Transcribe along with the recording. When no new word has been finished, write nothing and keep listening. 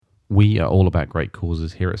We are all about great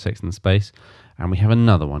causes here at Sex and Space, and we have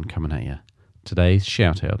another one coming at you. Today's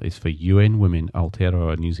shout-out is for UN Women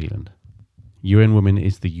Aotearoa New Zealand. UN Women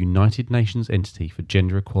is the United Nations entity for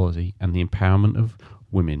gender equality and the empowerment of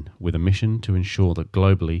women, with a mission to ensure that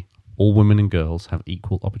globally all women and girls have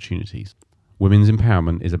equal opportunities. Women's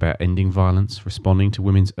empowerment is about ending violence, responding to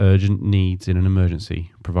women's urgent needs in an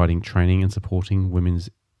emergency, providing training and supporting women's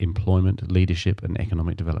employment, leadership and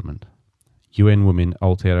economic development. UN Women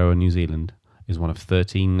Aotearoa New Zealand is one of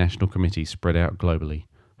 13 national committees spread out globally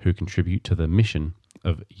who contribute to the mission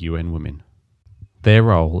of UN Women. Their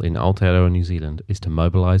role in Aotearoa New Zealand is to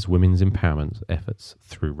mobilise women's empowerment efforts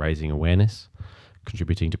through raising awareness,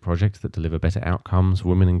 contributing to projects that deliver better outcomes for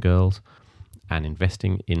women and girls, and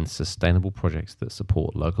investing in sustainable projects that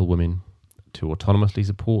support local women to autonomously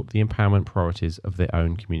support the empowerment priorities of their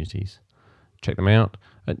own communities. Check them out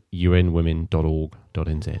at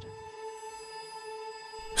unwomen.org.nz.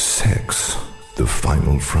 Sex, the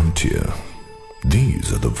final frontier.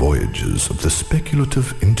 These are the voyages of the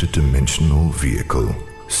speculative interdimensional vehicle,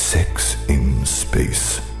 Sex in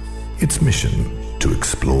Space. Its mission, to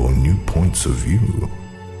explore new points of view,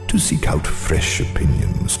 to seek out fresh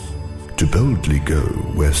opinions, to boldly go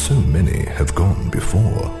where so many have gone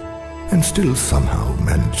before, and still somehow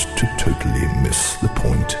manage to totally miss the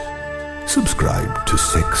point. Subscribe to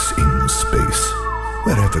Sex in Space,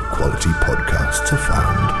 wherever quality podcasts are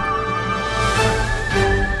found.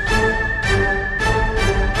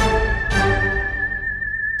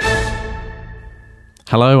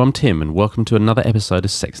 Hello, I'm Tim, and welcome to another episode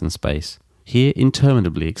of Sex and Space, here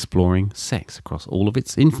interminably exploring sex across all of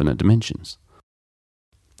its infinite dimensions.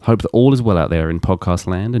 Hope that all is well out there in podcast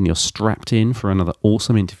land and you're strapped in for another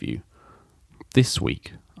awesome interview. This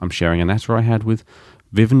week, I'm sharing a natter I had with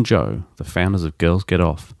Viv and Joe, the founders of Girls Get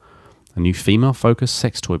Off, a new female-focused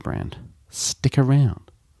sex toy brand. Stick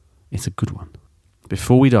around. It's a good one.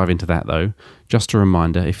 Before we dive into that though, just a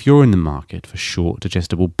reminder, if you're in the market for short,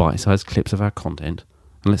 digestible, bite-sized clips of our content,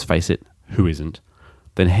 and let's face it, who isn't,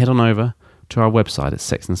 then head on over to our website at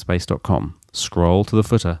sexandspace.com, scroll to the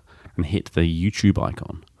footer and hit the YouTube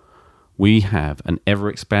icon. We have an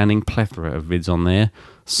ever-expanding plethora of vids on there,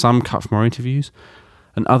 some cut from our interviews,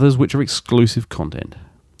 and others which are exclusive content.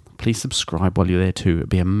 Please subscribe while you're there too, it'd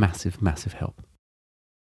be a massive, massive help.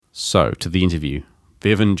 So, to the interview.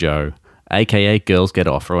 Viv and Joe, aka Girls Get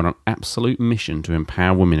Off, are on an absolute mission to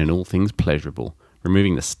empower women in all things pleasurable,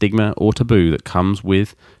 removing the stigma or taboo that comes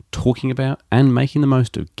with talking about and making the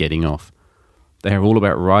most of getting off. They are all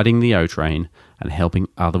about riding the O-train and helping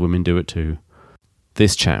other women do it too.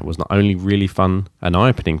 This chat was not only really fun and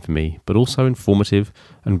eye-opening for me, but also informative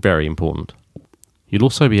and very important. You'll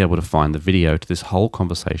also be able to find the video to this whole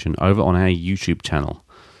conversation over on our YouTube channel,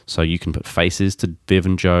 so you can put faces to Viv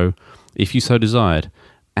and Joe if you so desired,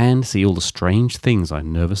 and see all the strange things I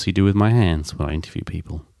nervously do with my hands when I interview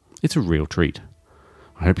people. It's a real treat.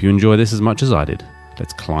 I hope you enjoy this as much as I did.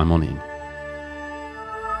 Let's climb on in.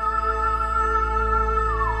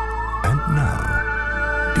 And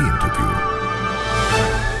now, the interview.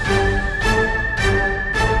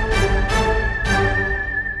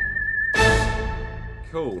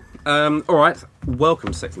 Cool. All right.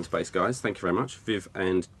 Welcome to Sex and Space, guys. Thank you very much. Viv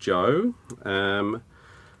and Joe.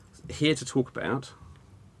 Here to talk about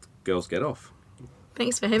Girls Get Off.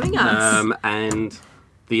 Thanks for having us. And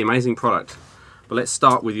the amazing product. But let's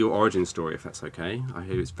start with your origin story, if that's okay. I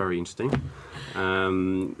hear it's very interesting.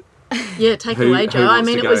 Yeah, take it away, Joe. I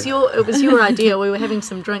mean, it was your idea. We were having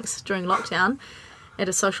some drinks during lockdown at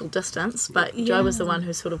a social distance, but yeah. Joe was the one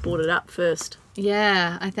who sort of brought it up first.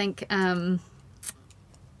 Yeah, I think I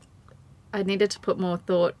needed to put more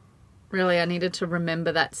thought. Really, I needed to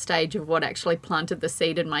remember that stage of what actually planted the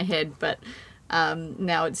seed in my head. But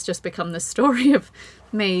now it's just become the story of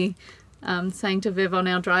me saying to Viv on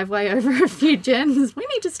our driveway over a few gins, we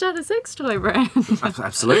need to start a sex toy brand.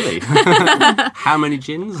 Absolutely. How many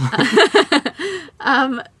gins?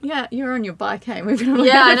 Yeah, you're on your bike, hey?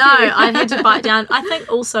 Yeah, I know. I had to bite down. I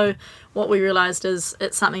think also what we realised is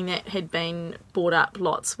it's something that had been brought up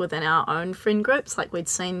lots within our own friend groups. Like we'd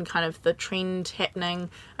seen kind of the trend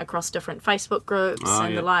happening across different Facebook groups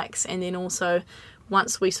the likes. And then also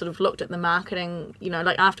once we sort of looked at the marketing, you know,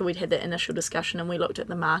 like after we'd had that initial discussion and we looked at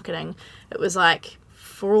the marketing, it was like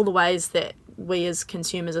for all the ways that we as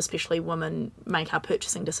consumers, especially women, make our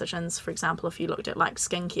purchasing decisions. For example, if you looked at like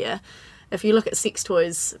skincare, if you look at sex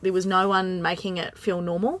toys, there was no one making it feel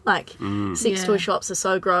normal. Like sex toy shops are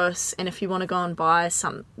so gross, and if you want to go and buy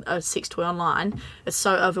a sex toy online, it's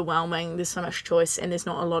so overwhelming. There's so much choice, and there's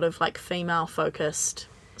not a lot of like female focused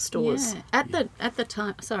stores. Yeah. At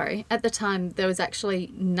the time there was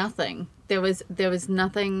actually nothing. There was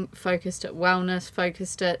nothing focused at wellness,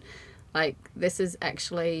 focused at like this is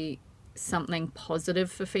actually something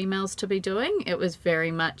positive for females to be doing. It was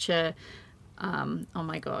very much a oh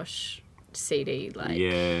my gosh, seedy, like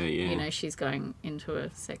you know, she's going into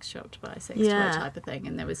a sex shop to buy a sex toy type of thing,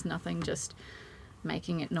 and there was nothing, just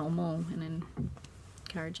making it normal and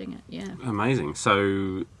encouraging it. Yeah. Amazing.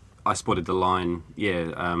 So I spotted the line,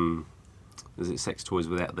 is it sex toys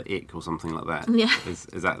without the ick or something like that? Yeah.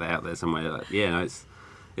 Is that out there somewhere? Like, yeah, no,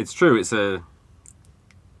 it's true. It's a.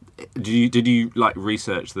 Did you like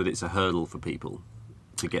research that it's a hurdle for people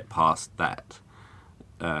to get past that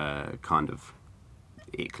kind of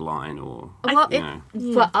ick line, or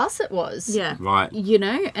for us it was right, you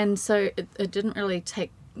know, and so it didn't really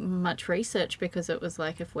take much research, because it was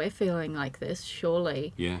like, if we're feeling like this,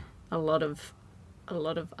 surely a lot of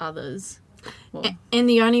others. And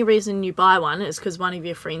the only reason you buy one is because one of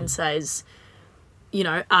your friends says, you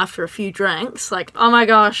know, after a few drinks, like, oh my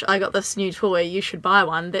gosh, I got this new toy, you should buy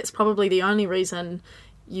one. That's probably the only reason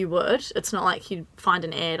you would. It's not like you'd find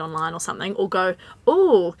an ad online or something, or go,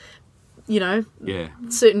 oh, you know,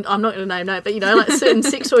 certain, I'm not going to name no, but, you know, like certain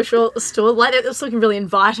sex toy store, like it's looking really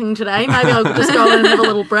inviting today. Maybe I'll just go in and have a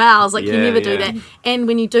little browse. Like, you never do that. And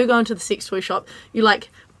when you do go into the sex toy shop, you like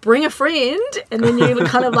bring a friend, and then you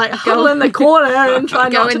kind of like huddle in the corner and try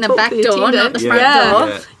go not to in the talk back to the door, attendant. not the front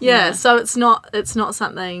door. Yeah. So it's not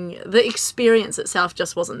something. The experience itself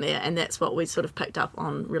just wasn't there, and that's what we sort of picked up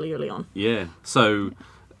on really early on. Yeah. So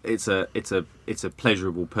it's a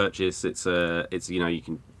pleasurable purchase. It's you know, you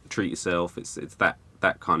can treat yourself. It's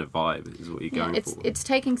that kind of vibe is what you're going for. It's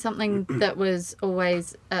taking something that was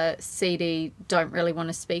always seedy, don't really want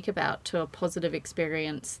to speak about, to a positive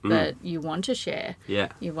experience that you want to share. Yeah.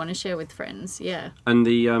 You want to share with friends. Yeah. And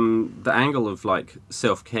the angle of like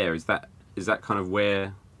self-care, is that kind of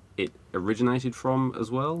where it originated from as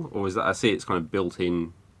well, or is that, I see it's kind of built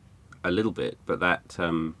in a little bit, but that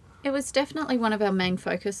it was definitely one of our main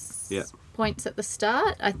focus points at the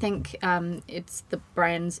start. I think it's the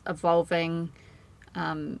brand's evolving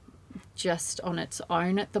just on its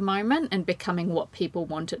own at the moment, and becoming what people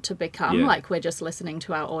want it to become. Like, we're just listening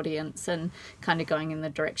to our audience and kind of going in the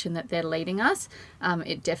direction that they're leading us.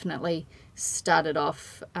 It definitely started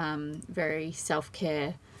off very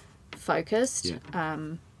self-care focused,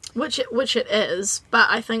 which it is, but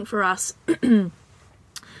I think for us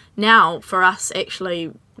now,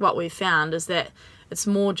 actually what we've found is that it's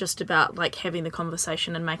more just about like having the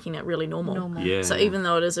conversation and making it really normal. Yeah. So even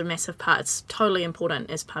though it is a massive part, it's totally important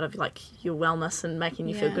as part of like your wellness and making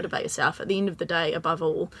you feel good about yourself. At the end of the day, above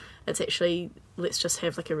all, it's actually, let's just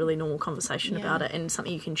have like a really normal conversation about it, and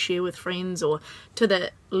something you can share with friends, or to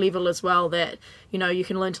the level as well that, you know, you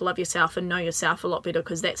can learn to love yourself and know yourself a lot better,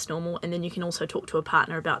 because that's normal. And then you can also talk to a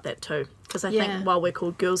partner about that too. Because I think while we're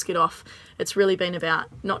called Girls Get Off, it's really been about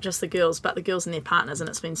not just the girls, but the girls and their partners, and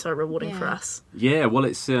it's been so rewarding for us. Yeah, well,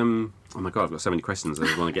 it's oh my god, I've got so many questions I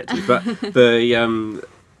want to get to, but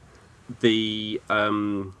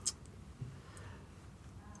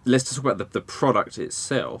let's just talk about the product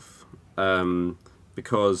itself,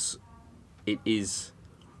 because it is.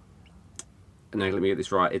 No, let me get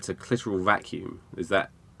this right. It's a clitoral vacuum. Is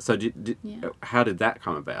that so? How did that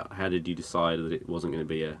come about? How did you decide that it wasn't going to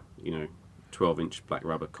be a 12-inch black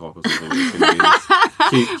rubber cock or something?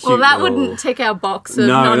 Cute well, that wouldn't tick our box of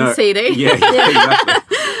non-CD. Yeah, exactly.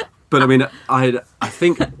 But I mean, I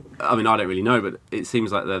think, I don't really know, but it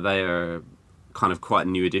seems like they are kind of quite a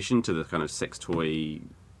new addition to the kind of sex toy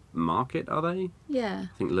market, are they? Yeah.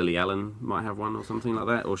 I think Lily Allen might have one or something like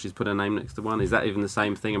that, or she's put her name next to one. Is that even the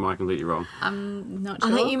same thing? Am I completely wrong? I'm not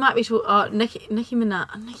sure. I think you might be talking. Nicki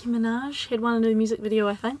Minaj had one in a music video,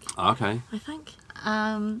 I think. Okay. I think.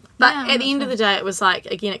 But at the end of the day, it was like,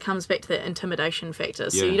 again, it comes back to the intimidation factor.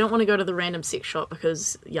 So you don't want to go to the random sex shop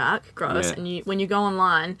because yuck, gross. Yeah. And when you go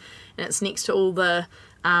online and it's next to all the,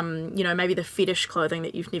 maybe the fetish clothing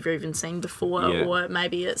that you've never even seen before, or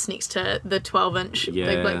maybe it's next to the 12-inch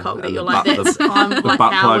big black cock that you're like,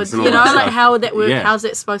 how would that work? Yeah. How's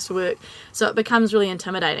that supposed to work? So it becomes really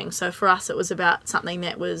intimidating. So for us, it was about something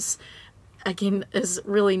that was, again, is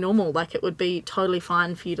really normal. Like, it would be totally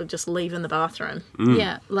fine for you to just leave in the bathroom.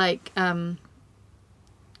 Yeah, like, I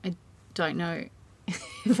don't know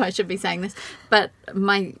if I should be saying this, but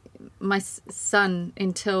my son,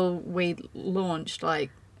 until we launched, like,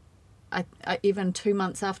 I even 2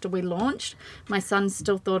 months after we launched, my son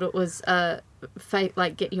still thought it was fake,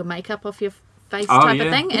 like, get your makeup off your face Oh, type yeah,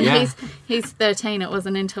 of thing. And yeah. he's 13. It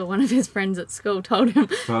wasn't until one of his friends at school told him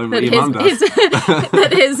Tell him that what your mum does.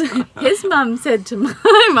 that his mum said to my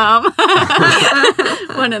mum,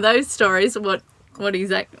 one of those stories, what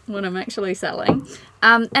I'm actually selling.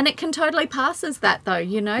 And it can totally pass as that, though,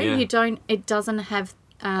 you know. Yeah. It doesn't have,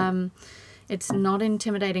 it's not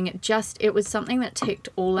intimidating. It was something that ticked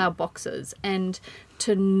all our boxes. And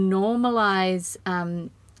to normalize,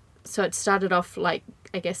 so it started off like,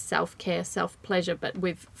 I guess, self-care, self-pleasure, but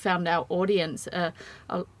we've found our audience, a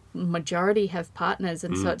majority have partners,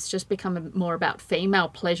 and so it's just become more about female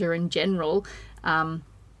pleasure in general. But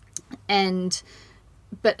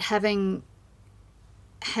having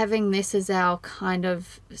this as our kind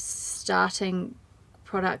of starting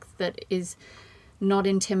product that is not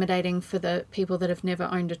intimidating for the people that have never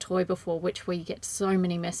owned a toy before, which we get so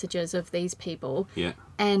many messages of these people. Yeah.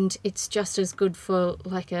 And it's just as good for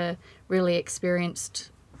like a really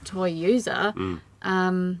experienced toy user.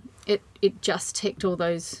 It just ticked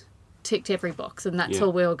every box, and that's Yeah.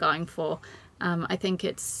 all we were going for. I think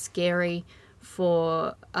it's scary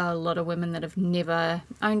for a lot of women that have never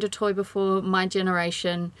owned a toy before. My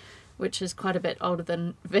generation, which is quite a bit older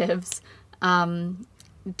than Vev's,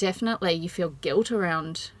 definitely you feel guilt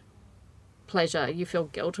around pleasure. You feel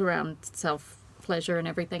guilt around self-pleasure and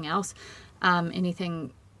everything else.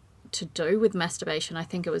 Anything to do with masturbation, I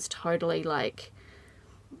think it was totally like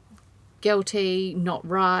guilty, not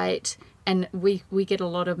right. And we get a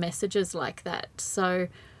lot of messages like that. So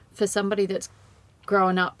for somebody that's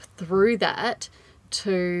grown up through that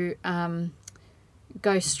to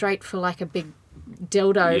go straight for like a big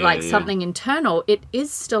dildo, Yeah. something internal, it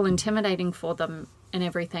is still intimidating for them and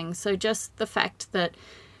everything. So just the fact that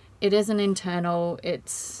it isn't internal,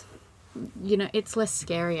 it's less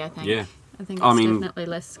scary, I think. Yeah. I think it's I mean, definitely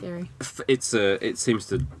less scary. It seems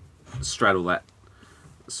to straddle that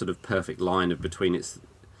sort of perfect line of between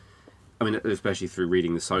especially through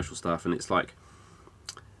reading the social stuff, and it's like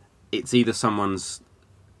it's either someone's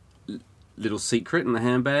little secret in the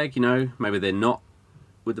handbag, you know, maybe they're not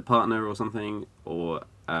with the partner or something, or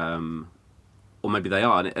maybe they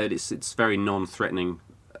are, and it's very non-threatening,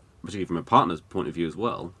 particularly from a partner's point of view as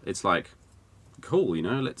well. It's like, cool, you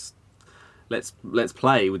know, let's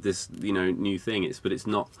play with this, you know, new thing. But it's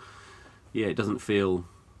not, it doesn't feel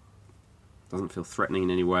threatening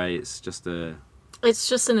in any way. It's just an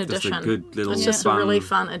addition. a good little It's just fun, a really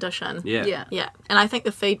fun addition. Yeah. Yeah. And I think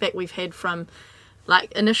the feedback we've had from,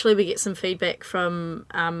 like, initially we get some feedback from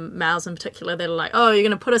males in particular that are like, oh, you're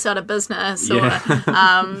going to put us out of business. Yeah.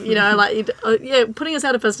 Or, you know, like, putting us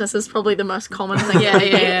out of business is probably the most common thing.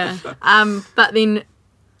 Yeah. But then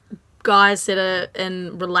guys that are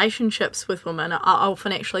in relationships with women are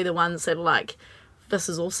often actually the ones that are like, this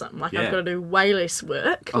is awesome. Like, Yeah. I've got to do way less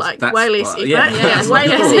work, Oh, like that's- way less well, effort. yeah. Way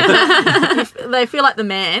less effort. They feel like the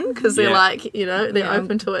man because they're Yeah. like, you know, they're Yeah.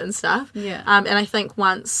 open to it and stuff. Yeah. And I think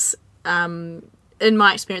once, in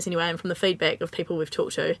my experience anyway, and from the feedback of people we've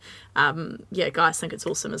talked to, guys think it's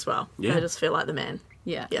awesome as well. Yeah. They just feel like the man.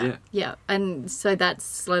 Yeah. Yeah. Yeah. And so that's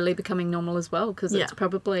slowly becoming normal as well, because it's Yeah.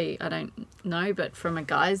 probably, I don't know, but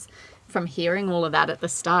from hearing all of that at the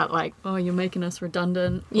start, like, oh, you're making us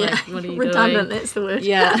redundant. Yeah. Like, what are you Redundant, doing? that's the word.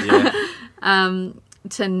 Yeah. Yeah.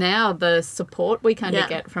 To now the support we kind of Yeah.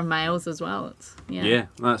 get from males as well. It's Yeah,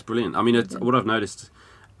 that's brilliant. I mean, what I've noticed,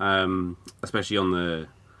 especially on the,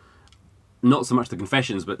 not so much the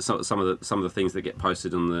confessions, but some of the things that get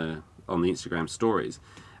posted on the Instagram stories,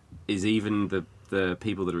 is even the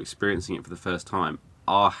people that are experiencing it for the first time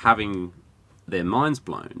are having their minds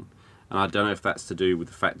blown. And I don't know if that's to do with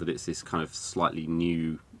the fact that it's this kind of slightly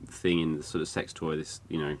new thing in the sort of sex toy, this,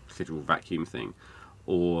 you know, clitoral vacuum thing,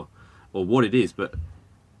 or what it is, but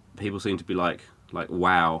people seem to be like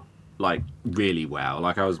wow, like really wow.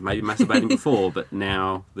 Like, I was maybe masturbating before, but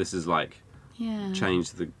now this is like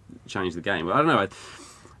changed the game. But I don't know. It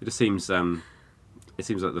just seems like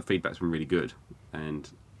the feedback's been really good, and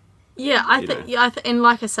Yeah, I think, and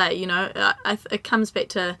like I say, you know, it comes back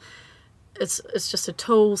to it's just a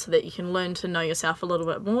tool so that you can learn to know yourself a little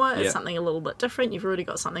bit more. It's Yeah. something a little bit different. You've already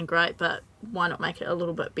got something great, but why not make it a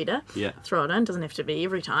little bit better? Yeah. Throw it in. Doesn't have to be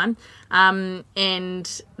every time. And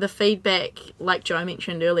the feedback, like Joe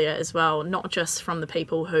mentioned earlier as well, not just from the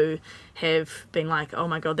people who have been like, oh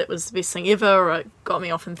my God, that was the best thing ever, or it got me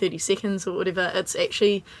off in 30 seconds or whatever. It's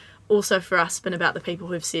actually also for us been about the people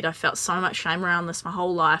who've said, I felt so much shame around this my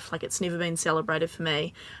whole life. Like, it's never been celebrated for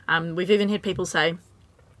me. We've even had people say,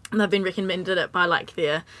 and they've been recommended it by like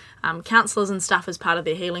their counsellors and stuff as part of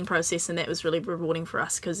their healing process, and that was really rewarding for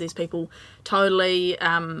us because there's people totally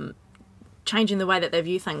changing the way that they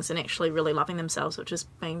view things and actually really loving themselves, which has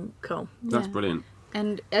been cool. that's brilliant.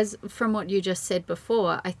 And as from what you just said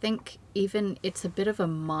before, I think even it's a bit of a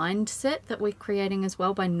mindset that we're creating as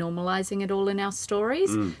well by normalizing it all in our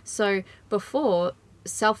stories. So before,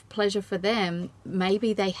 self-pleasure for them,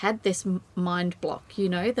 maybe they had this mind block, you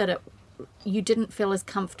know, that you didn't feel as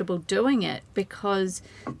comfortable doing it because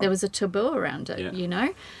there was a taboo around it, you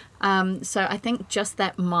know? So I think just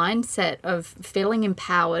that mindset of feeling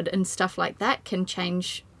empowered and stuff like that can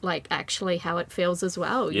change, like, actually how it feels as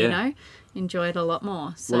well, you know? Enjoy it a lot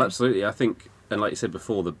more. So. Well, absolutely. I think, and like you said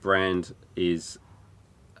before, the brand is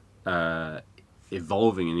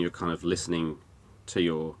evolving and you're kind of listening to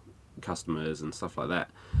your customers and stuff like that.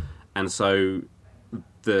 And so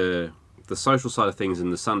the social side of things in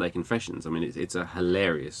the Sunday Confessions, I mean, it's a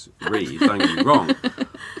hilarious read, don't get me wrong,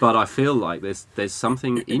 but I feel like there's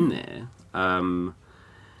something in there,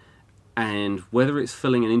 and whether it's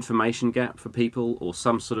filling an information gap for people or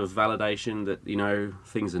some sort of validation that, you know,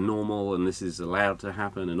 things are normal and this is allowed to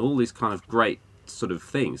happen and all these kind of great sort of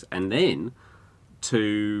things, and then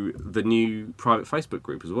to the new private Facebook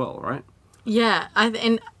group as well, right? Yeah,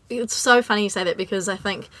 and it's so funny you say that, because I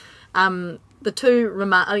think the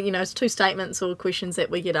two statements or questions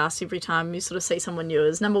that we get asked every time you sort of see someone new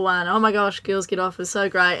is, number one, oh my gosh, Girls Get Off is so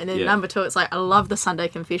great, and then number two, it's like, I love the Sunday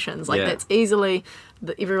Confessions. Like, that's easily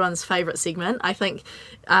everyone's favourite segment. I think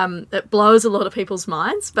it blows a lot of people's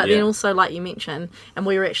minds, but then also, like you mentioned, and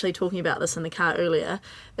we were actually talking about this in the car earlier,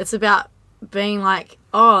 it's about being like,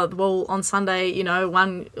 oh, well, on Sunday, you know,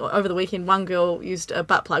 over the weekend, one girl used a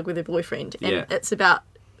butt plug with her boyfriend, and it's about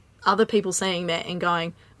other people seeing that and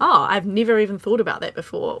going, oh, I've never even thought about that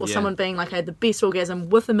before. Or someone being like, I had the best orgasm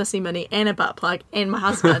with a Missy Mini and a butt plug and my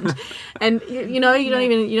husband. And, you know, you don't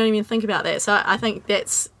even think about that. So I think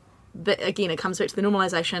that, again, it comes back to the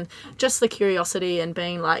normalization, just the curiosity and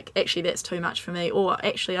being like, actually, that's too much for me. Or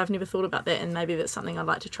actually, I've never thought about that and maybe that's something I'd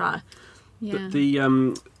like to try. Yeah.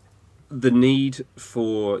 The need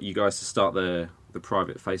for you guys to start the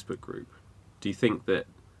private Facebook group, do you think that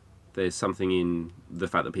there's something in the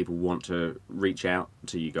fact that people want to reach out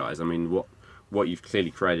to you guys? I mean, what you've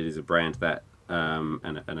clearly created is a brand that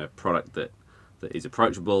and a product that is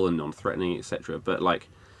approachable and non-threatening, etc. But like,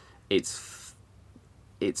 it's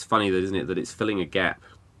funny that, isn't it, that it's filling a gap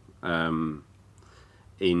in.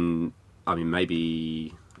 I mean,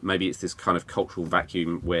 maybe it's this kind of cultural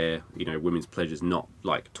vacuum where, you know, women's pleasure's not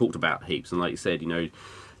like talked about heaps, and like you said, you know,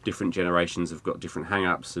 different generations have got different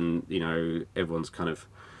hang-ups, and, you know, everyone's kind of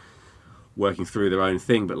working through their own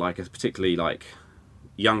thing, but like, particularly like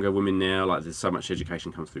younger women now, like, there's so much education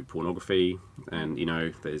comes through pornography, and, you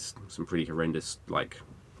know, there's some pretty horrendous like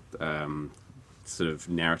sort of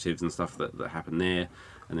narratives and stuff that happen there,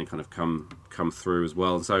 and then kind of come through as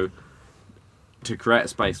well. And so to create a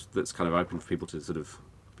space that's kind of open for people to sort of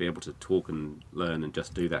be able to talk and learn and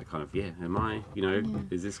just do that kind of,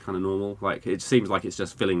 is this kind of normal? Like, it seems like it's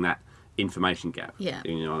just filling that information gap. Yeah.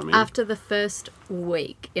 You know what I mean? After the first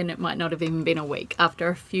week, and it might not have even been a week, after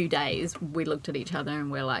a few days, we looked at each other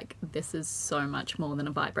and we're like, this is so much more than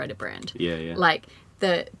a vibrator brand. Yeah. Like,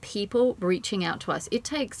 the people reaching out to us, it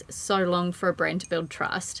takes so long for a brand to build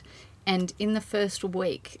trust. And in the first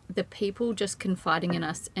week, the people just confiding in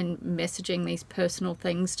us and messaging these personal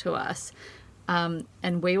things to us,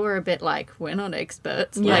 and we were a bit like, we're not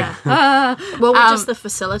experts. Yeah. Like, well, we're just the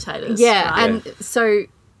facilitators. Yeah, right? and so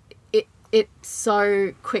it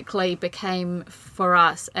so quickly became for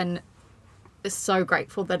us, and so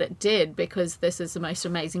grateful that it did, because this is the most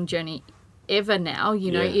amazing journey ever now, you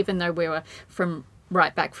know, even though we were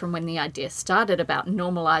right back from when the idea started about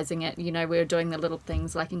normalizing it, you know, we were doing the little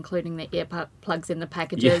things like including the earplugs in the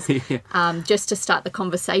packages, just to start the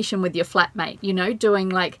conversation with your flatmate, you know, doing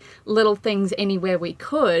like little things anywhere we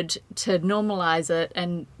could to normalize it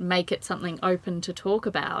and make it something open to talk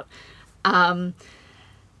about.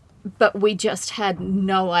 But we just had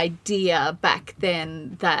no idea back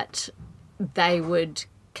then that they would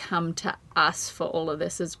come to us for all of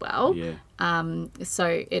this as well.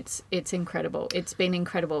 So it's incredible. It's been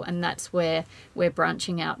incredible, and that's where we're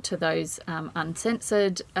branching out to those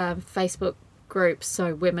uncensored Facebook groups,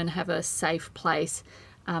 so women have a safe place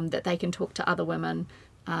that they can talk to other women.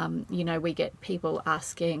 You know, we get people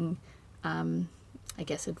asking, I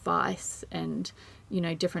guess, advice and, you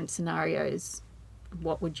know, different scenarios.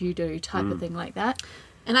 What would you do, type of thing like that.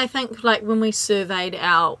 And I think, like, when we surveyed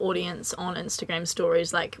our audience on Instagram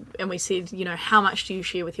stories, like, and we said, you know, how much do you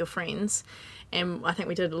share with your friends? And I think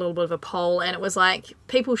we did a little bit of a poll, and it was like,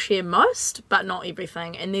 people share most, but not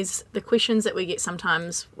everything. And there's the questions that we get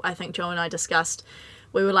sometimes, I think Joe and I discussed,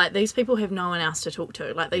 we were like, these people have no one else to talk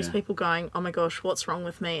to. Like, these Yeah. people going, oh my gosh, what's wrong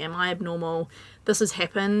with me? Am I abnormal? This has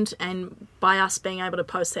happened. And by us being able to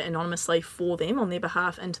post that anonymously for them on their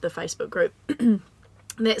behalf into the Facebook group,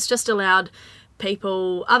 that's just allowed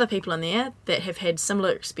other people in there that have had similar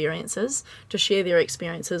experiences to share their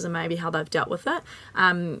experiences and maybe how they've dealt with it.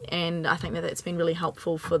 And I think that that's been really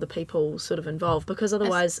helpful for the people sort of involved, because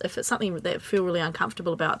otherwise, if it's something that they feel really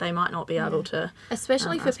uncomfortable about, they might not be able to.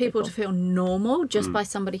 Especially for ask people to feel normal just by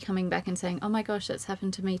somebody coming back and saying, oh my gosh, that's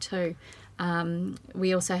happened to me too.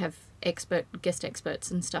 We also have guest experts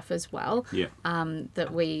and stuff as well, Yeah.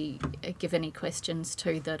 that we give any questions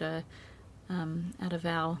to that are out of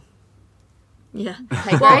our Yeah.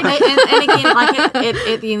 pay Well, grade. and again, like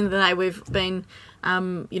at the end of the day, we've been,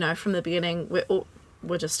 from the beginning,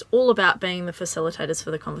 we're just all about being the facilitators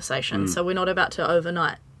for the conversation. So we're not about to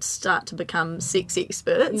overnight start to become sex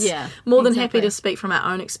experts. Yeah, More than happy exactly. to speak from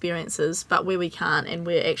our own experiences, but where we can't, and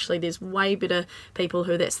there's way better people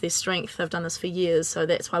who that's their strength. They've done this for years, so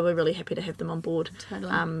that's why we're really happy to have them on board.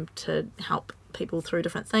 Totally. To help people through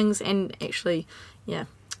different things and actually,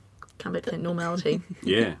 come back to that normality.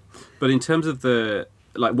 Yeah, but in terms of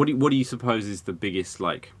what do you suppose is the biggest,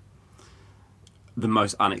 like, the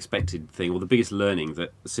most unexpected thing, or the biggest learning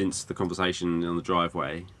that since the conversation on the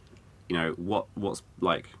driveway, what's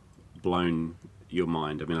like blown your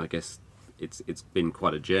mind? I mean, I guess it's been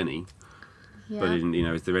quite a journey, but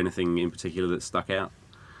is there anything in particular that stuck out?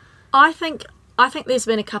 I think there's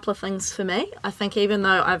been a couple of things for me. I think even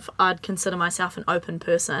though I'd consider myself an open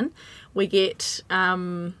person, we get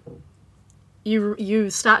you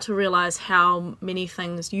start to realise how many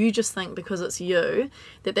things you just think because it's you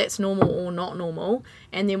that's normal or not normal,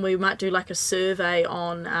 and then we might do like a survey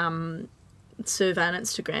on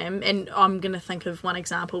Instagram, and I'm going to think of one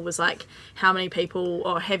example was like, how many people,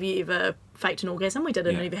 or have you ever faked an orgasm? We did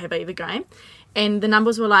a Never Have I Ever game, and the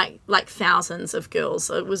numbers were like thousands of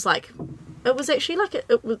girls. It was actually like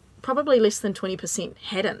it was probably less than 20%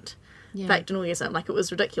 hadn't faked an orgasm. Like, it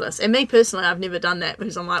was ridiculous. And me personally, I've never done that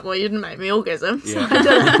because I'm like, well, you didn't make me orgasm, so I did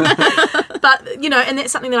it. But and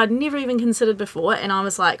that's something that I'd never even considered before, and I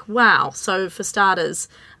was like, wow. So for starters,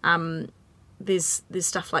 there's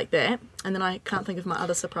stuff like that, and then I can't think of my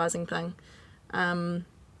other surprising thing.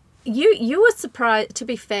 You were surprised, to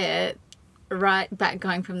be fair, right back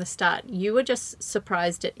going from the start, you were just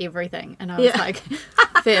surprised at everything, and I was like,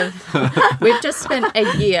 Viv, we've just spent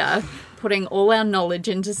a year putting all our knowledge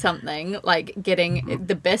into something, like getting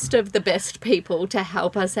the best of the best people to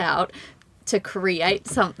help us out to create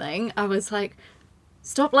something. I was like,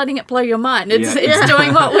 stop letting it blow your mind. It's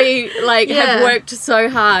doing what we have worked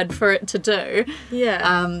so hard for it to do.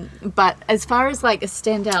 Yeah. But as far as like a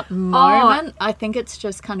standout moment, I think it's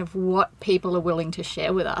just kind of what people are willing to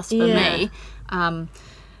share with us. For me,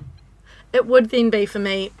 it would then be for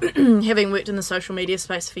me, having worked in the social media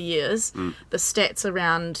space for years, the stats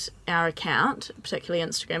around our account, particularly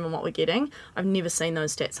Instagram and what we're getting, I've never seen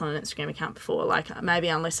those stats on an Instagram account before. Like, maybe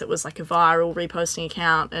unless it was like a viral reposting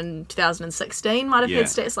account in 2016 might have had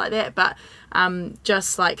stats like that, but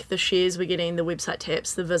just like the shares we're getting, the website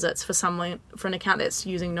taps, the visits for an account that's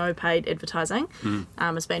using no paid advertising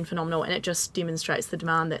has been phenomenal, and it just demonstrates the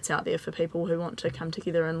demand that's out there for people who want to come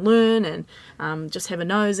together and learn and just have a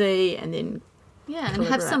nosy and then and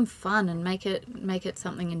have some fun and make it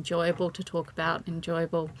something enjoyable to talk about,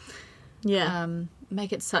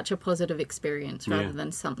 make it such a positive experience rather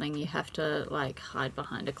than something you have to like hide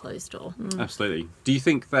behind a closed door. Absolutely. Do you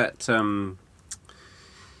think that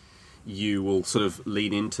you will sort of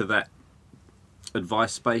lean into that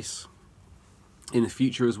advice space in the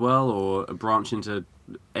future as well, or branch into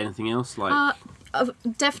anything else? Like,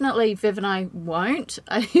 definitely Viv and I won't,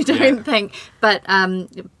 I don't think, but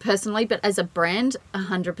personally, but as a brand,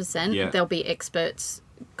 100%, there'll be experts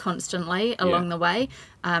constantly along the way,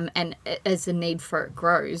 and as the need for it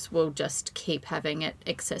grows, we'll just keep having it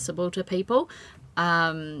accessible to people.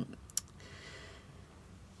 I'd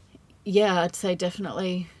say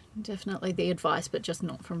definitely the advice, but just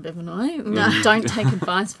not from Viv and I. No. Don't take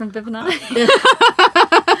advice from Viv and I.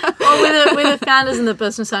 Well, we're the founders and the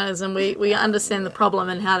business owners, and we understand the problem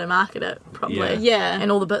and how to market it properly. Yeah.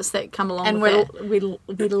 And all the bits that come along and with that. we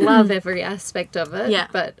love every aspect of it. Yeah.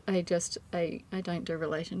 But I don't do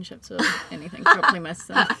relationships or anything properly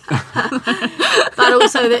myself. But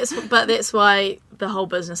also that's why the whole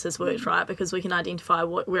business has worked, right? Because we can identify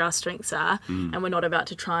where our strengths are, and we're not about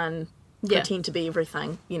to try and pretend to be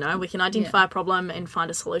everything. We can identify a problem and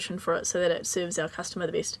find a solution for it so that it serves our customer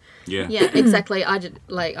the best. Yeah, exactly.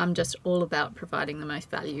 I'm just all about providing the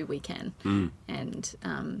most value we can, and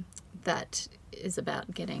that is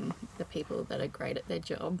about getting the people that are great at their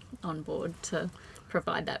job on board to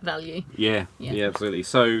provide that value. Yeah, absolutely.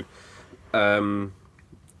 So,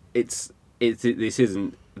 this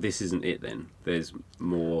isn't it then. There's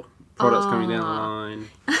more products coming down the line.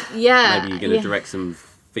 Yeah. Maybe you're going to direct some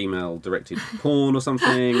female-directed porn or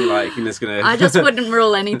something. Like, and it's going to. I just wouldn't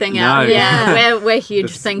rule anything out. No. Yeah, we're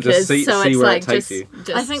huge thinkers, see so it's where like it takes just,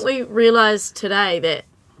 you. I think we realised today that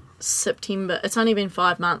September, it's only been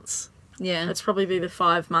 5 months. Yeah. It's probably be the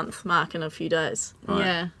 5-month mark in a few days. Right.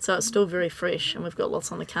 Yeah. So it's still very fresh and we've got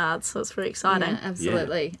lots on the cards, so it's very exciting. Yeah,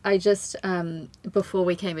 absolutely. I just, before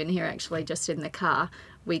we came in here, actually, just in the car,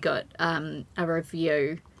 we got a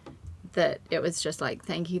review that it was just like,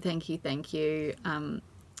 thank you.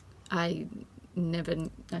 I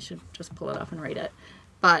should just pull it up and read it.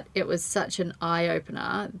 But it was such an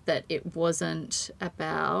eye-opener that it wasn't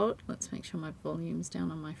about... Let's make sure my volume's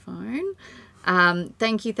down on my phone.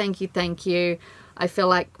 Thank you. I feel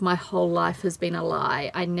like my whole life has been a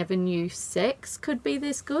lie. I never knew sex could be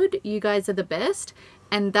this good. You guys are the best.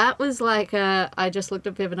 And that was like, I just looked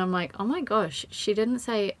at Viv and I'm like, oh my gosh, she didn't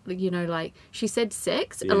say, like, she said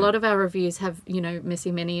sex. Yeah. A lot of our reviews have,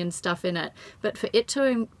 Missy Minnie and stuff in it. But for it to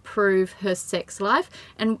improve her sex life,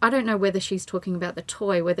 and I don't know whether she's talking about the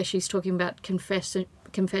toy, whether she's talking about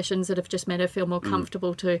confessions that have just made her feel more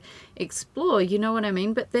comfortable to explore, you know what I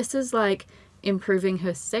mean? But this is like improving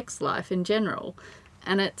her sex life in general.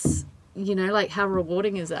 And it's... like how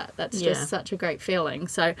rewarding is that? That's just such a great feeling.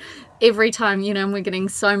 So every time, we're getting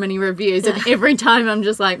so many reviews and every time I'm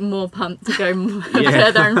just like more pumped to go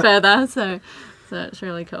further and further. So it's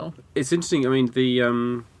really cool. It's interesting. I mean, the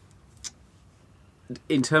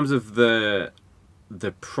in terms of the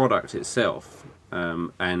product itself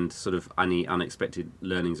and sort of any unexpected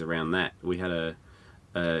learnings around that, we had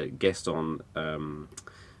a guest on.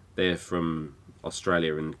 They're from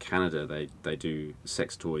Australia and Canada. They do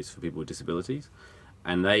sex toys for people with disabilities,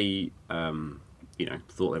 and they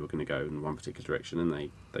thought they were going to go in one particular direction,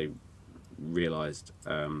 and they realized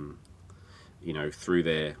through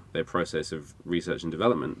their process of research and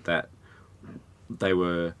development that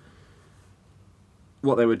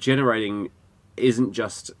what they were generating isn't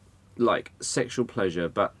just like sexual pleasure,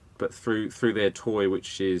 but through their toy,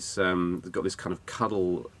 which is got this kind of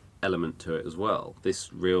cuddle element to it as well.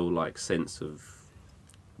 This real like sense of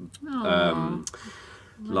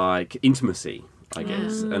like intimacy, I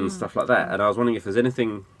guess, and stuff like that. And I was wondering if there's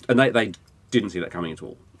anything, and they didn't see that coming at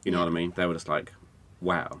all. You know what I mean? They were just like,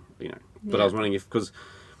 wow, But I was wondering if because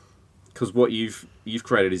what you've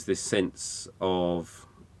created is this sense of,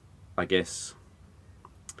 I guess,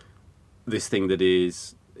 this thing that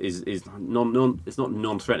is it's not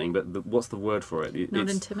non-threatening, but what's the word for it? Not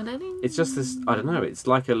intimidating? It's just this, I don't know, it's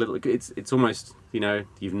like a little, it's almost,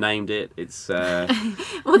 you've named it, it's... well,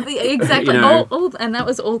 exactly, all, and that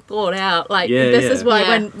was all thought out, like, this is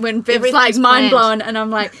why when Viv's like mind-blown, and I'm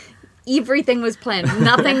like, everything was planned.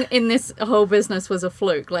 Nothing in this whole business was a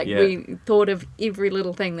fluke. Like, we thought of every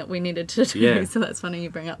little thing that we needed to do, so that's funny you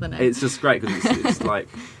bring up the name. It's just great, because it's like,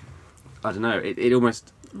 I don't know, it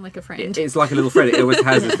almost... Like a friend. It's like a little friend. It always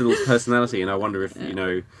has this little personality, and I wonder if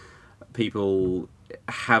people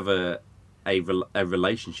have a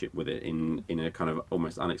relationship with it in a kind of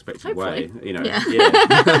almost unexpected way.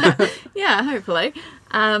 Yeah, hopefully.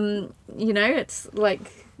 It's like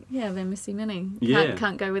they're Missy Minnie.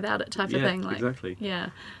 Can't go without it type of thing. Like, exactly.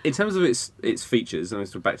 Yeah. In terms of its features, and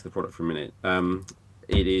let's go back to the product for a minute.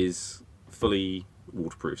 It is fully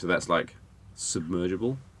waterproof, so that's like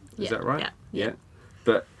submergible. Is that right? Yeah.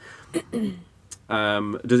 But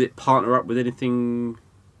does it partner up with anything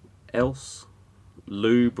else,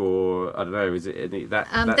 lube, or I don't know? Is it any that?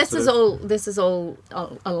 This is all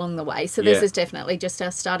along the way. So this is definitely just our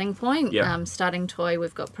starting point. Yeah. Starting toy.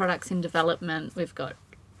 We've got products in development. We've got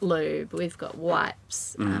lube. We've got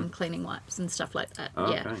wipes, cleaning wipes and stuff like that.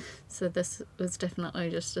 Oh, yeah. Okay. So this was definitely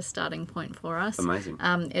just a starting point for us. Amazing.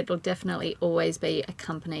 It'll definitely always be a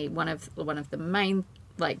company. One of the main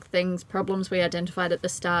problems we identified at the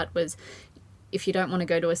start was if you don't want to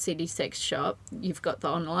go to a city sex shop, you've got the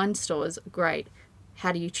online stores, great.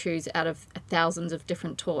 How do you choose out of thousands of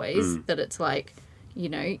different toys that it's like,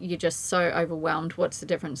 you're just so overwhelmed. What's the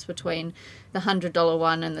difference between the $100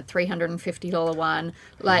 one and the $350 one?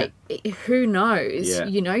 Like, who knows? Yeah.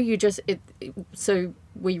 So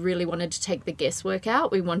we really wanted to take the guesswork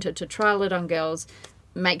out. We wanted to trial it on girls,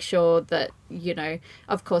 make sure that,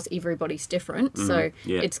 of course, everybody's different. So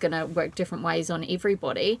it's going to work different ways on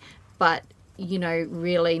everybody. But,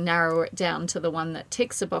 really narrow it down to the one that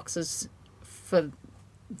ticks the boxes for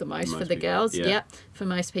the most for the girls. Yeah, for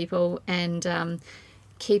most people. And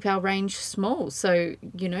keep our range small. So,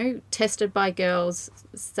 you know, tested by girls,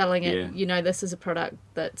 selling it, Yeah. you know, this is a product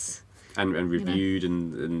that's... and reviewed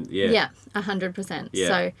and yeah. Yeah, 100%. Yeah.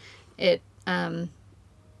 So it,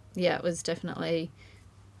 it was definitely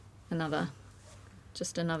another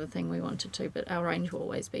thing we wanted to, but our range will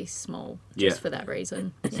always be small just Yeah. for that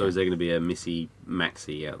reason. So is there going to be a Missy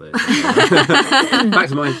Maxi out there? Back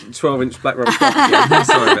to my 12-inch black rubber top again.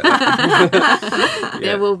 Sorry about that.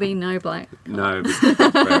 There will be no black. No, but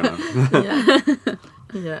fair enough.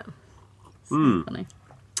 Yeah. Funny.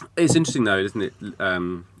 It's interesting though, isn't it?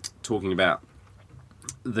 Talking about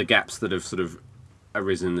the gaps that have sort of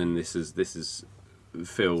arisen, and this is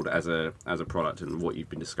filled as a product, and what you've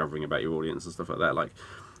been discovering about your audience and stuff like that. Like,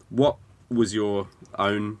 what was your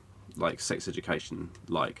own like sex education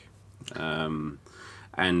like?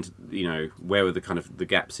 And you know, where were the kind of the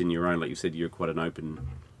gaps in your own? Like you said, you're quite an open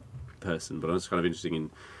person, but I was kind of interested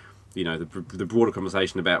in, you know, the broader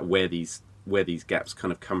conversation about where these gaps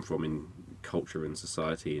kind of come from in culture and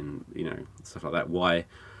society, and you know, stuff like that.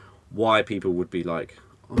 Why people would be like,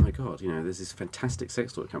 oh my god, you know, there's this fantastic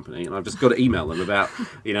sex toy company, and I've just got to email them about,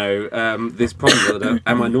 you know, this problem.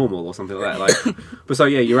 Am I normal or something like that? Like, but so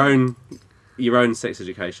yeah, your own sex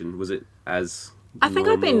education, was it as? I think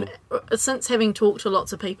I've normal? been, since having talked to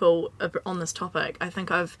lots of people on this topic, I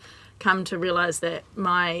think I've come to realise that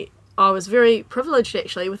I was very privileged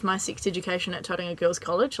actually with my sex education at Tauranga Girls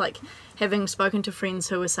College, like having spoken to friends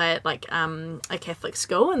who were, say, at like a Catholic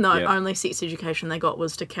school, and the only sex education they got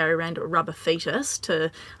was to carry around a rubber fetus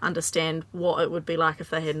to understand what it would be like if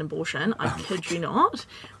they had an abortion. I kid you not.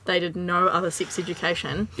 They did no other sex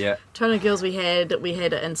education. Yeah. Tauranga Girls, we had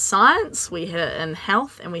it in science, we had it in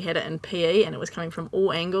health, and we had it in PE, and it was coming from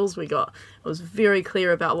all angles. It was very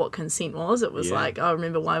clear about what consent was. It was like, I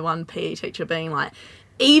remember one PE teacher being like,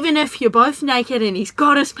 even if you're both naked and he's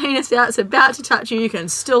got his penis out, it's about to touch you can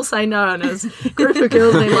still say no. And his group of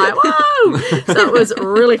girls being like, whoa! So it was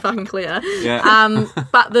really fucking clear. Yeah.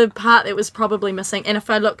 But the part that was probably missing, and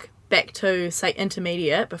if I look back to, say,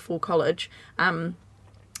 intermediate before college, then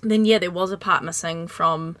yeah, there was a part missing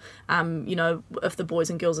from, you know, if the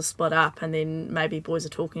boys and girls are split up, and then maybe boys are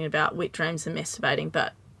talking about wet dreams and masturbating,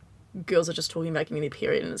 but girls are just talking about getting their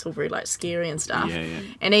period, and it's all very like scary and stuff. Yeah.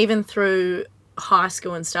 And even through high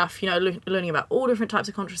school and stuff, you know, learning about all different types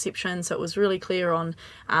of contraception, so it was really clear on,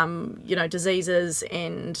 you know, diseases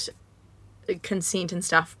and consent and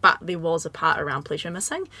stuff, but there was a part around pleasure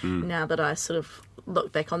missing. Now that I sort of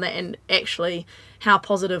look back on that, and actually how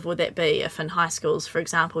positive would that be if in high schools, for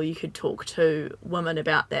example, you could talk to women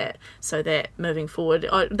about that, so that moving forward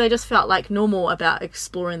they just felt like normal about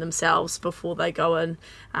exploring themselves before they go and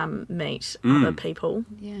meet other people.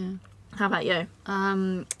 Yeah. How about you?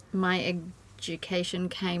 My education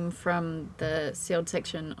came from the sealed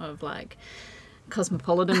section of like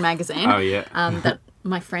Cosmopolitan magazine. Oh yeah. That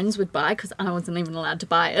my friends would buy because I wasn't even allowed to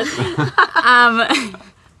buy it.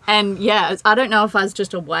 And yeah, I don't know if I was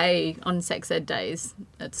just away on sex ed days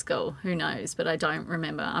at school. Who knows? But I don't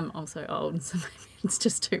remember. I'm also old, so maybe it's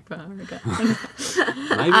just too far ago. Maybe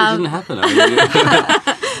it didn't happen. I mean,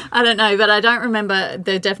 I don't know, but I don't remember.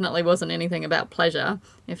 There definitely wasn't anything about pleasure.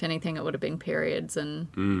 If anything, it would have been periods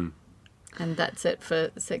and that's it for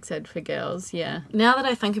sex ed for girls. Yeah. Now that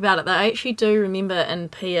I think about it, though, I actually do remember in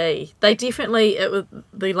PE, they definitely,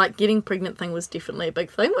 the like getting pregnant thing was definitely a big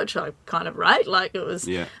thing, which I kind of rate. Like it was,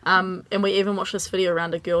 Yeah. And we even watched this video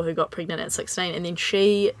around a girl who got pregnant at 16, and then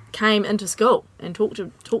she came into school and talked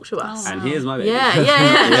to us. and here's my baby.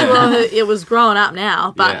 Yeah. Well, it was growing up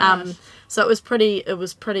now, but Yeah. so it was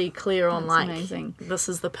pretty clear on That's like amazing. this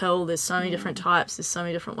is the pill. There's so many different types. There's so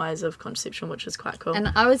many different ways of contraception, which is quite cool.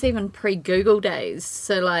 And I was even pre-Google days,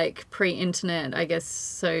 so like pre-internet, I guess.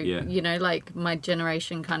 So, Yeah. you know, like my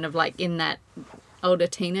generation kind of like in that older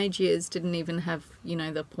teenage years didn't even have, you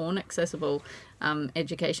know, the porn accessible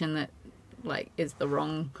education that like is the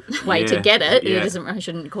wrong way to Yeah, get it. yeah. It isn't, I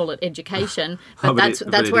shouldn't call it education, Oh, but but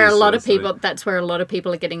that's it where is, a lot of absolutely. people, that's where a lot of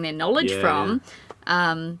people are getting their knowledge Yeah, from.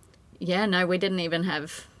 Yeah, no, we didn't even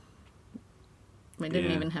have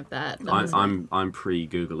that. That was I'm pre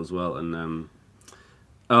Google as well, and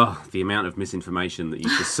the amount of misinformation that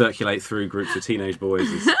used to circulate through groups of teenage boys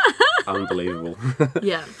is unbelievable.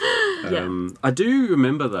 yeah. I do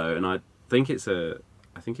remember though, and I think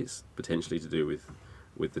it's potentially to do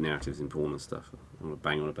with the narratives in porn and stuff. I don't want to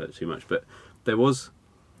bang on about it too much, but there was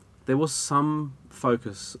some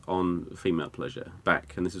focus on female pleasure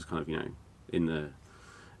back, and this was kind of, you know, in the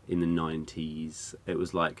 90s. It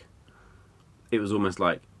was almost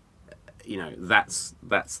like, you know, that's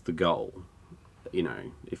the goal. You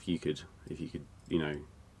know, if you could, you know,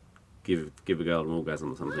 give a girl an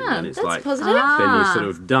orgasm or something, Ah, and it's that's like positive. then you're sort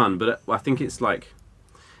of done. But I think it's like,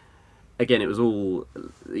 again, it was all,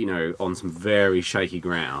 you know, on some very shaky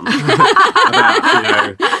ground about, you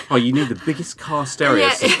know, oh, you need the biggest car stereo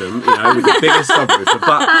system, you know, with the biggest subwoofer,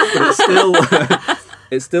 but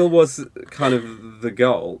it still was kind of the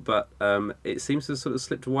goal, but it seems to have sort of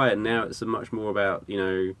slipped away, and now it's much more about, you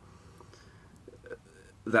know,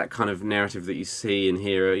 that kind of narrative that you see and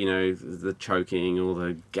hear, you know, the choking or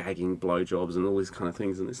the gagging blowjobs and all these kind of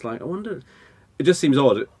things, and it's like, I wonder, it just seems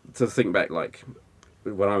odd to think back, like,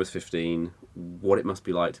 when I was 15, what it must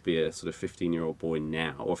be like to be a sort of 15-year-old boy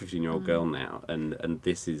now, or 15-year-old girl now, and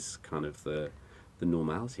this is kind of the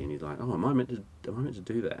normality, and you're like, oh, am I meant to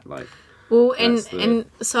do that? Like, well, and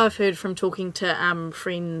so I've heard from talking to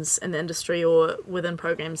friends in the industry or within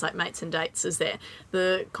programs like Mates and Dates, is that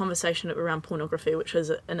the conversation around pornography, which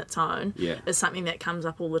is in its own, is something that comes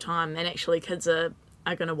up all the time, and actually kids are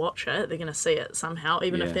going to watch it, they're going to see it somehow,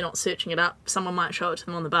 even if they're not searching it up, someone might show it to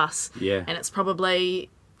them on the bus, and it's probably,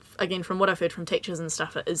 again, from what I've heard from teachers and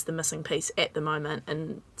stuff, it is the missing piece at the moment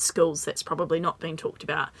in schools that's probably not being talked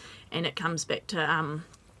about, and it comes back to,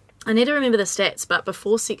 I need to remember the stats, but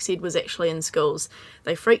before sex ed was actually in schools,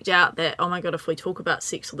 they freaked out that, oh my god, if we talk about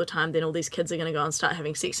sex all the time, then all these kids are going to go and start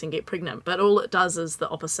having sex and get pregnant. But all it does is the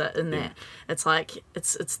opposite in that it's like,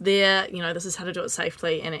 it's there, you know, this is how to do it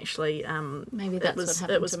safely, and actually Maybe that's what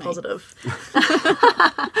happened it was to me. positive.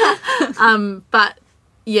 But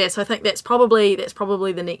yeah, so I think that's probably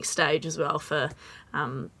the next stage as well for,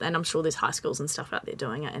 and I'm sure there's high schools and stuff out there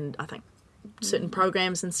doing it, and I think certain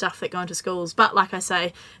programs and stuff that go into schools, but like I say,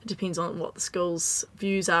 it depends on what the school's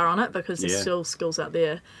views are on it, because there's still schools out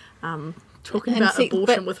there talking about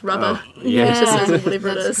abortion with rubber fetuses or whatever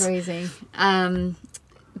it is. That's crazy.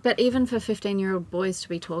 But even for 15-year-old boys to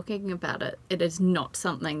be talking about it, it is not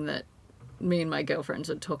something that me and my girlfriends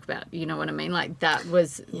would talk about. You know what I mean? Like, that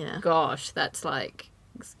was, gosh, that's like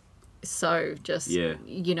so just,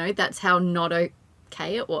 you know, that's how not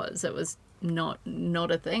okay it was. It was not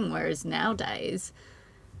a thing, whereas nowadays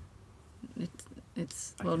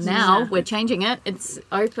it's well, now we're changing it, it's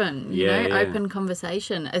open, you know, open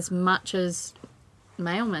conversation as much as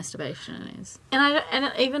male masturbation is.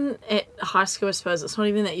 And even at high school, I suppose it's not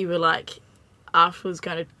even that you were like afterwards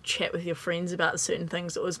going to chat with your friends about certain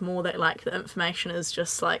things. It was more that like the information is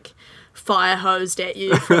just like fire hosed at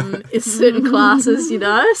you from certain classes, you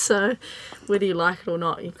know, so whether you like it or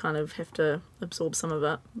not, you kind of have to absorb some of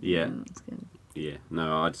it. That's good.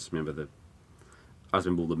 No, I just remember all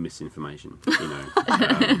the misinformation, you know.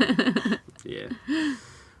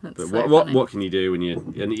 But so what can you do when you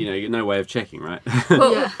know, no way of checking, right?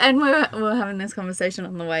 Well, and we're having this conversation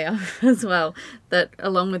on the way up as well, that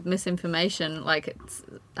along with misinformation, like it's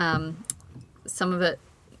some of it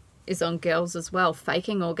is on girls as well,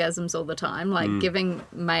 faking orgasms all the time, like giving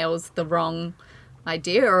males the wrong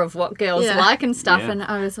idea of what girls like and stuff. And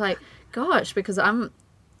I was like, gosh, because I've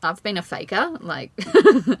been a faker, like,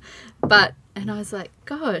 and I was like,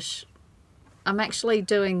 gosh, I'm actually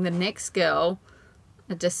doing the next girl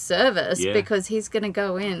a disservice because he's going to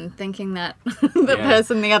go in thinking that the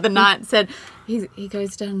person the other night said he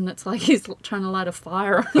goes down and it's like he's trying to light a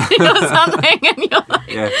fire on me or something, and you're like,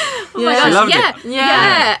 oh my gosh,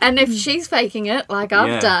 and if she's faking it like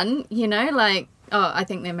I've done, you know, like, oh, I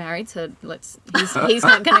think they're married, so he's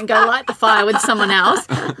not going to go light the fire with someone else.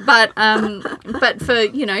 But for,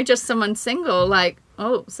 you know, just someone single, like,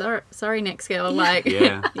 oh, sorry, next girl, like,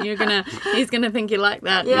 he's gonna think you like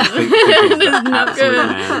that. It's not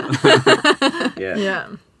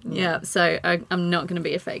good. So I'm not gonna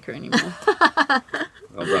be a faker anymore.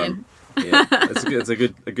 Well done. Yeah, it's a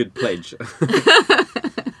good pledge.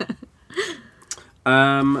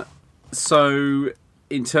 So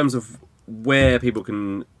in terms of where people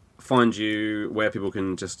can find you, where people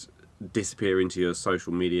can just disappear into your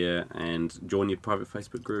social media and join your private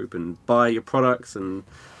Facebook group and buy your products and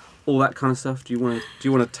all that kind of stuff, do you want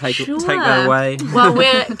to take that away? Well,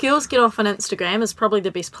 Girls Get Off on Instagram is probably the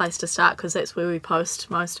best place to start, because that's where we post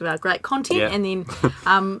most of our great content, and then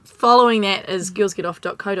following that is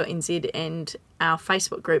girlsgetoff.co.nz, and our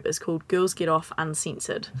Facebook group is called Girls Get Off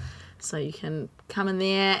Uncensored. So you can come in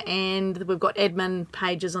there, and we've got admin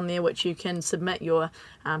pages on there which you can submit your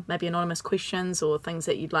maybe anonymous questions or things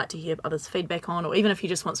that you'd like to hear others' feedback on, or even if you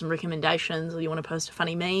just want some recommendations or you want to post a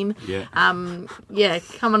funny meme. Come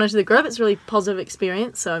on into the group. It's a really positive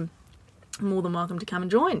experience, so more than welcome to come and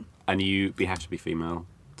join. And you have to be female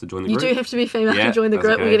to join the group? You do have to be female to join the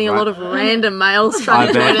group. Okay, we're getting a lot of random males trying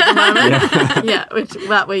to join at the moment.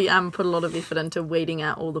 But we put a lot of effort into weeding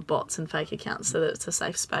out all the bots and fake accounts so that it's a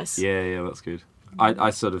safe space. Yeah, that's good. I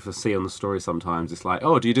sort of see on the story sometimes. It's like,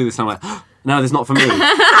 oh, do you do this? And I'm like, no, this is not for me.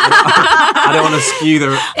 I don't want to skew the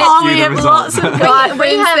We have results. lots of guy We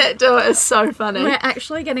friends have- that do it. It's so funny. We're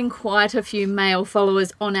actually getting quite a few male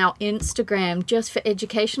followers on our Instagram just for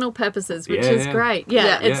educational purposes, which Yeah, is yeah. great. Yeah,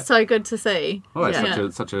 Yeah. it's Yeah. so good to see. Oh, it's Yeah.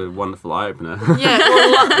 such a wonderful eye opener. Yeah,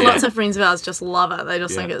 well, lots of friends of ours just love it. They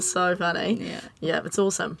just think Yeah. it's so funny. Yeah. Yeah, it's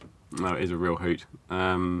awesome. No, it is a real hoot.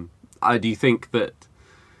 I do think that.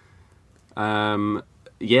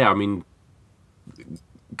 Yeah, I mean,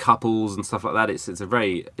 couples and stuff like that. It's a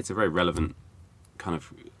very relevant kind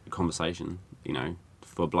of conversation, you know,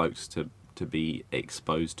 for blokes to be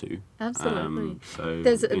exposed to. Absolutely. So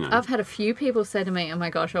There's, I've had a few people say to me, "Oh my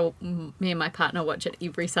gosh, me and my partner watch it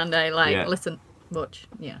every Sunday." Like, Yeah. listen, watch,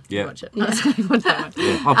 Yeah. watch it. Watch that one.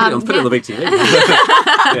 Yeah, I'll put it on the big TV.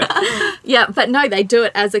 Yeah, but no, they do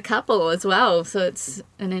it as a couple as well, so it's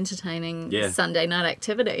an entertaining Yeah. Sunday night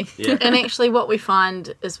activity. Yeah. And actually, what we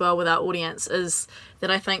find as well with our audience is that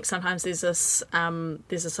I think sometimes there's this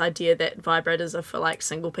idea that vibrators are for like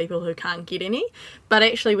single people who can't get any, but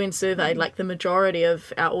actually, when surveyed, like the majority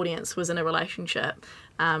of our audience was in a relationship,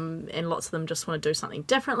 and lots of them just want to do something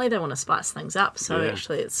differently. They want to spice things up. So Yeah.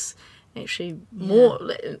 actually, it's actually more.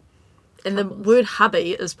 And the word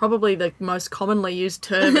hubby is probably the most commonly used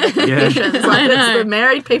term in confessions. Like, it's the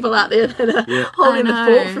married people out there that are holding the I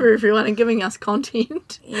fort know. for everyone and giving us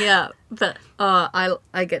content. Yeah, but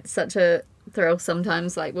I get such a thrill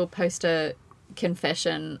sometimes. Like, we'll post a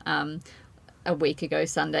confession a week ago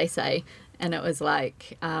Sunday, say, and it was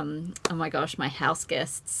like, oh my gosh, my house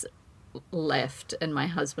guests left and my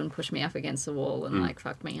husband pushed me up against the wall and like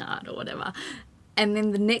fucked me hard or whatever. And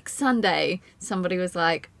then the next Sunday, somebody was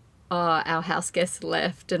like, oh, our house guest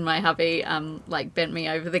left and my hubby like bent me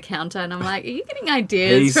over the counter, and I'm like, are you getting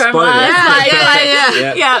ideas He's from spotted us? it. Like,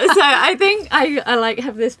 Yeah. yeah, so I think I like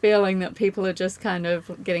have this feeling that people are just kind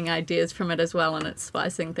of getting ideas from it as well, and it's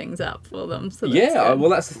spicing things up for them. So that's Yeah, good. well,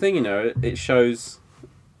 that's the thing, you know. It shows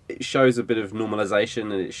a bit of normalization,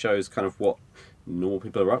 and it shows kind of what normal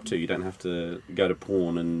people are up to. You don't have to go to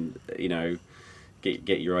porn and, you know,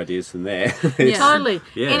 get your ideas from there. It's- Totally.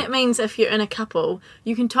 Yeah. And it means if you're in a couple,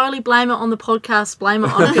 you can totally blame it on the podcast, blame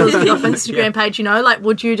it on Girls Get Off Instagram page, you know, like,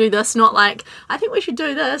 would you do this? Not like, I think we should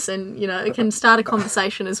do this. And, you know, it can start a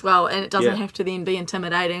conversation as well. And it doesn't Yeah. have to then be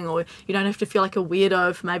intimidating, or you don't have to feel like a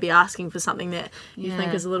weirdo for maybe asking for something that you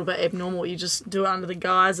think Yeah. is a little bit abnormal. You just do it under the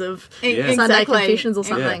guise of Yeah. Sunday confessions or And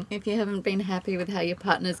something. if you haven't been happy with how your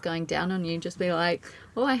partner's going down on you, just be like,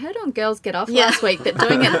 well, I heard on Girls Get Off Yeah. last week that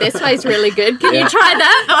doing it this way is really good. Can Yeah. you try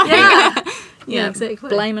that? Yeah, exactly.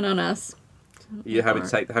 Blame it on us. You're happy to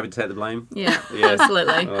take the blame? Yeah, Yeah.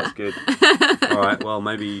 absolutely. Oh, that's good. All right, well,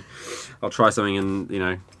 maybe I'll try something and, you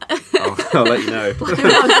know, I'll let you know.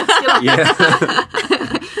 Yeah.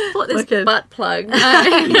 What this Wicked. butt plug? No,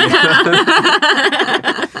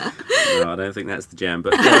 I don't think that's the jam,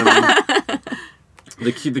 but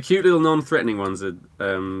the cute little non-threatening ones are,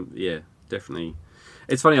 yeah, definitely.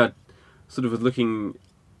 It's funny, I sort of was looking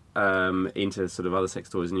into sort of other sex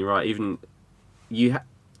toys, and you're right, even you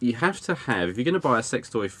have to have, if you're going to buy a sex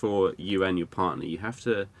toy for you and your partner, you have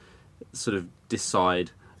to sort of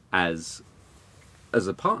decide as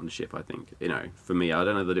a partnership, I think. You know, for me, I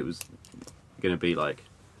don't know that it was going to be like,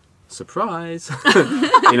 surprise,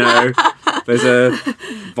 you know, there's a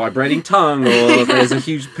vibrating tongue, or there's a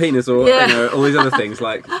huge penis, or Yeah. you know, all these other things.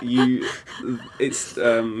 Like it's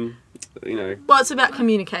you know, Well, it's about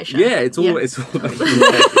communication. yeah, it's all about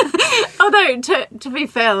communication. Although, to be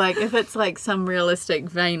fair, like, if it's like some realistic,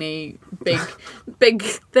 veiny, big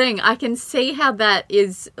thing, I can see how that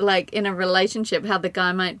is, like, in a relationship, how the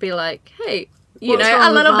guy might be like, hey, you What's know, wrong a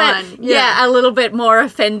with little mine? bit, Yeah. a little bit more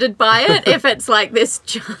offended by it if it's like this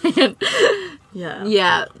giant,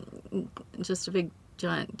 Yeah. just a big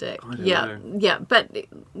giant dick. I don't Yeah, know. yeah, but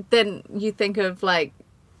then you think of, like,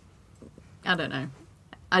 I don't know.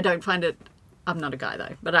 I don't find it, I'm not a guy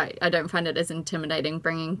though, but I don't find it as intimidating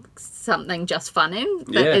bringing something just fun in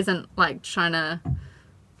that Yeah. isn't like trying to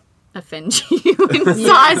offend you in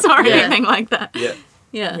size or Yeah. anything like that. Yeah.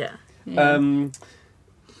 Yeah. Yeah.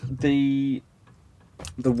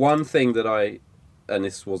 The one thing that and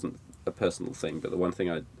this wasn't a personal thing, but the one thing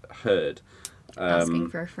I heard Asking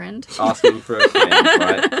for a friend. asking for a friend,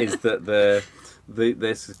 right, is that there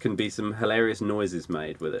can be some hilarious noises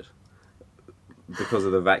made with it because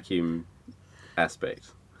of the vacuum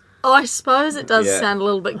aspect. Oh, I suppose it does Yeah. sound a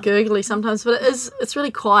little bit gurgly sometimes, but it's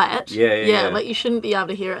really quiet. Yeah. Like, you shouldn't be able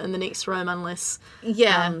to hear it in the next room unless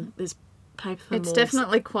Yeah. there's paper thin It's walls.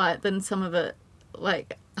 definitely quiet than some of it.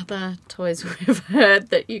 Like, other toys we've heard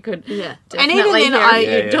that you could Yeah. definitely And even then, hear I-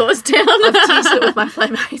 your doors down. I've teased it with my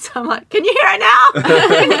playmates. I'm like, can you hear it now?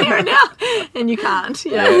 Can you hear it now? And you can't.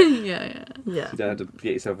 Yeah. yeah. Yeah. You don't have to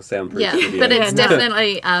get yourself a soundproof Yeah, studio. but it's Yeah, no.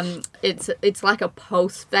 definitely it's like a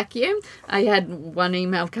pulse vacuum. I had one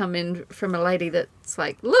email come in from a lady that's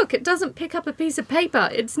like, look, it doesn't pick up a piece of paper.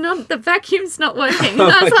 It's not, the vacuum's not working. And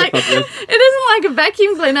I was like, it isn't like a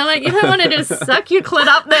vacuum cleaner. Like, you don't want to just suck your clit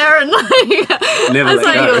up there and like. Never I was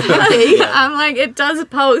let like, go. you're happy. Yeah. I'm like, it does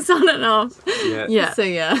pulse on and off. Yeah. Yeah. So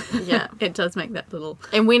yeah, Yeah. it does make that little.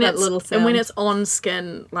 And when that it's little and when sound. it's on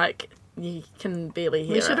skin, like you can barely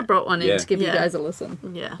hear We should it. have brought one in Yeah. to give you Yeah. guys a listen.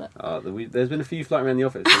 Yeah. There's been a few floating around the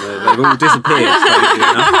office, and they've all disappeared. strangely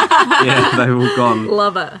enough. Yeah, they've all gone.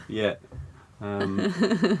 Love it. Yeah.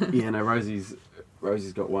 Yeah, no, Rosie's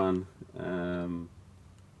got one.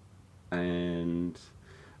 And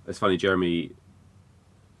it's funny, Jeremy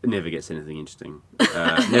never gets anything interesting.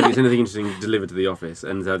 Never gets anything interesting delivered to the office.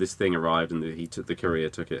 And this thing arrived, and the courier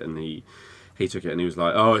took it, and he took it, and he was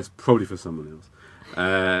like, "Oh, it's probably for someone else."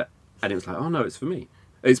 And it was like, "Oh no, it's for me.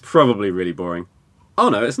 It's probably really boring." Oh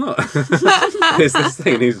no, it's not. It's this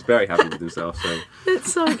thing, and he was very happy with himself. So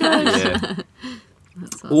It's so good. yeah,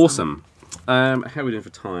 That's awesome. How are we doing for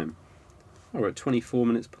time? Oh, we're at 24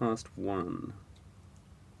 minutes past 1.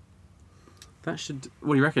 That should.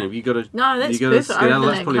 What do you reckon? Have you got to? No, that's you got perfect. I reckon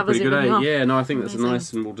that's that probably covers pretty good. everything off. Yeah, no, I think that's Amazing.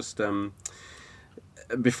 nice, and we'll just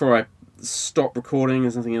before I stop recording,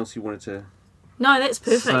 there's nothing else you wanted to. No, that's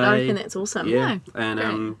perfect. I Say- reckon that's awesome. Yeah, No, and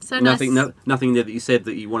great. So nothing, nice. nothing there that you said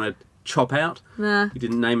that you want to chop out. Nah. You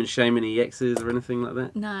didn't name and shame any exes or anything like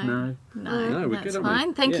that. No. No. No, we're that's good, aren't we?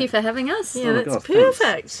 fine. Thank Yeah. you for having us. Yeah, Oh my that's God, thanks.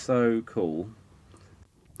 perfect. So cool.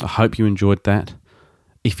 I hope you enjoyed that.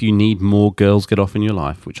 If you need more Girls Get Off in your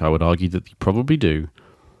life, which I would argue that you probably do,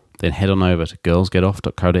 then head on over to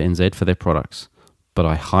girlsgetoff.co.nz for their products. But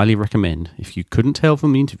I highly recommend, if you couldn't tell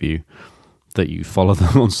from the interview, that you follow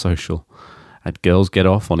them on social at Girls Get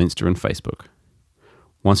Off on Insta and Facebook.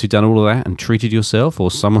 Once you've done all of that and treated yourself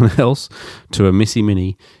or someone else to a Missy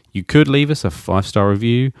Mini, you could leave us a 5-star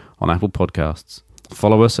review on Apple Podcasts.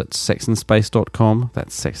 Follow us at sexandspace.com,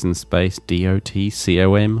 that's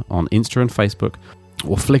sexandspace.com on Insta and Facebook,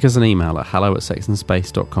 or flick us an email at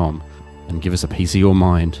hello@sexandspace.com and give us a piece of your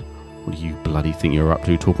mind. What do you bloody think you're up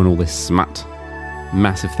to talking all this smut?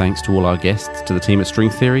 Massive thanks to all our guests, to the team at String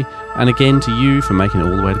Theory, and again to you for making it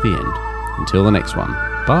all the way to the end. Until the next one,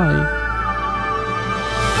 bye.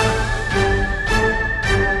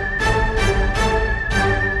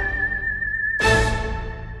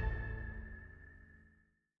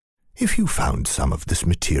 If you found some of this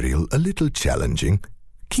material a little challenging,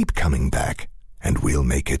 keep coming back, and we'll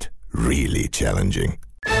make it really challenging.